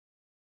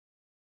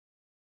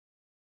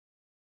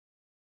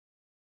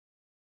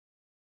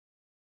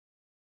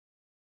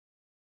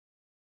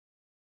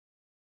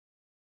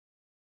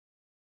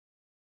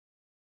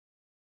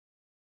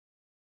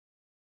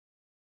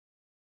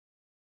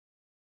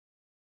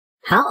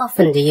How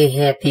often do you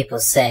hear people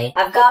say,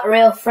 "I've got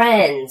real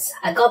friends.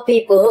 I got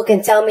people who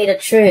can tell me the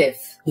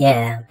truth."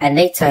 Yeah, and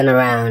they turn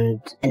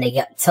around and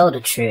they tell the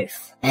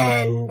truth,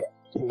 and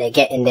they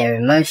get in their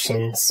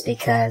emotions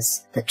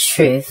because the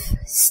truth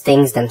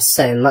stings them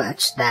so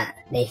much that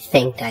they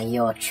think that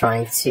you're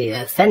trying to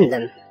offend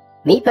them.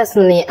 Me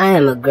personally, I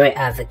am a great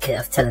advocate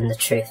of telling the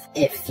truth.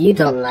 If you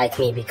don't like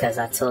me because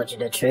I told you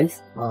the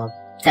truth, well,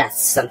 that's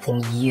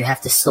something you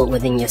have to sort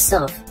within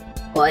yourself.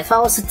 Well, if I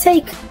was to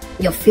take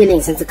your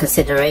feelings into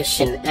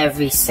consideration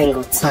every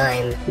single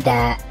time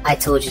that I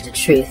told you the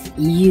truth,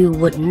 you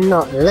would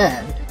not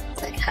learn.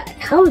 Like,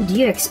 how do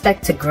you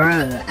expect to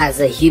grow as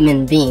a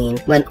human being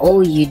when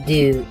all you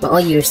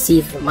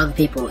receive from other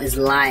people is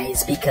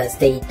lies because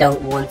they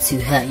don't want to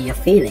hurt your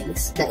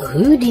feelings? Like,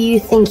 who do you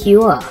think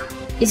you are?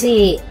 You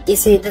see,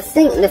 the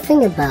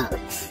thing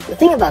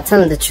about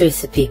telling the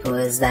truth to people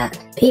is that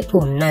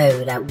people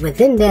know that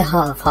within their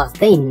heart of hearts,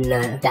 they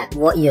know that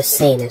what you're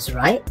saying is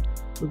right,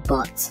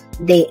 but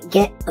they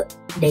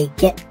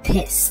get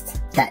pissed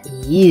that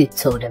you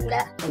told them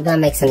that. If that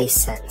makes any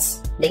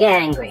sense. They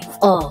get angry.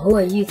 Oh, who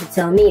are you to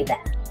tell me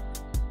that?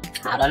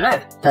 I don't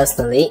know.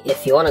 Personally,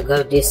 if you want to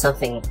go do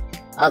something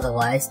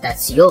otherwise,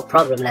 that's your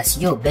problem, that's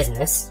your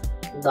business.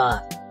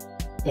 But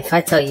if I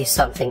tell you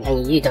something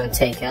and you don't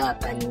take it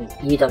up and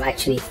you don't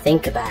actually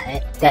think about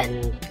it,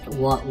 then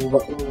what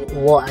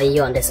are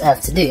you on this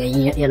earth to do?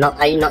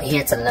 Are you not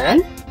here to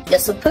learn? You're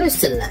supposed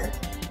to learn.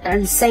 And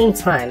at the same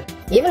time,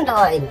 even though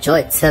I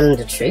enjoy telling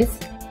the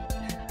truth,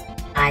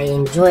 I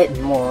enjoy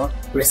it more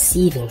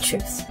receiving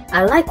truth.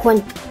 I like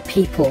when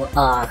people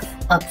are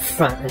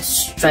upfront and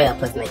straight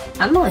up with me.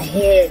 I'm not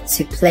here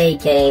to play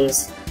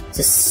games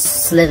to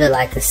slither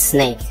like a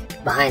snake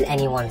behind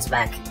anyone's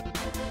back.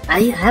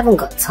 I haven't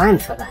got time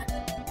for that.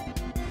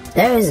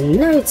 There is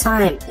no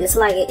time. It's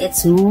like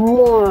it's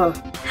more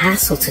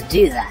hassle to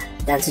do that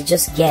than to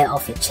just get it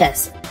off your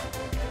chest.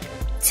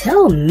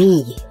 Tell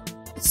me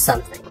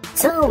something.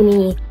 Tell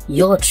me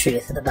your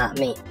truth about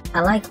me.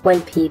 I like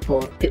when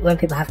people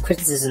have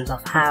criticisms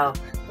of how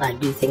I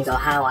do things or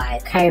how I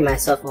carry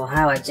myself or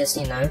how I just,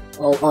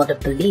 or the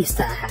beliefs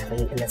that I have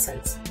in a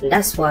sense. And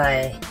that's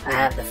why I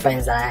have the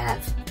friends that I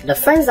have. The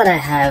friends that I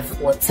have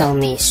will tell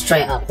me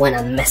straight up when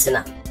I'm messing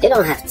up. They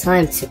don't have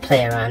time to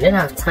play around. They don't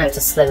have time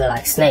to slither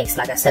like snakes,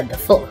 like I said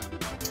before.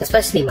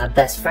 Especially my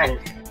best friend.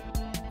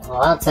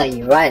 Well, I'll tell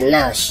you right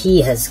now,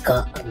 she has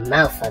got a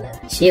mouth on her.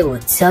 She will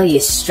tell you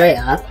straight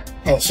up.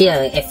 And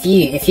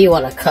if you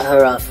want to cut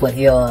her off with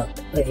your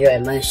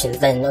emotions,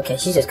 then okay,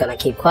 she's just gonna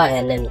keep quiet,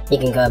 and then you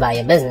can go about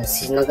your business.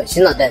 She's not there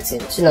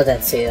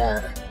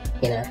to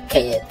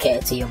cater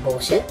to your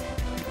bullshit.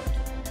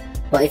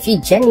 But if you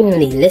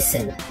genuinely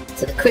listen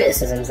to the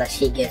criticisms that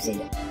she gives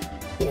you,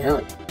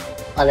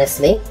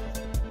 honestly,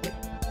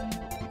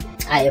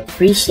 I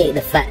appreciate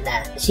the fact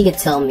that she can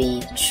tell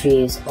me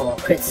truths or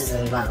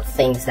criticism about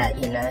things that,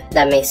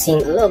 that may seem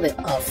a little bit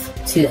off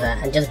to her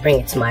and just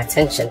bring it to my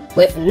attention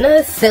with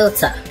no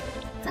filter.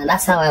 And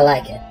that's how I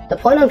like it. The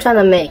point I'm trying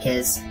to make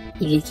is,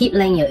 if you keep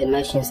letting your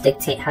emotions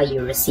dictate how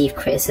you receive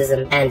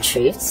criticism and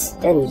truths,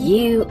 then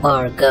you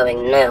are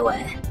going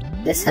nowhere.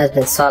 This has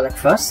been Solid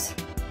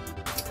Frost.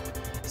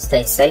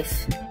 Stay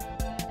safe,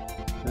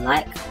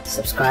 like,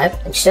 subscribe,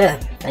 and share.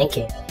 Thank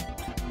you.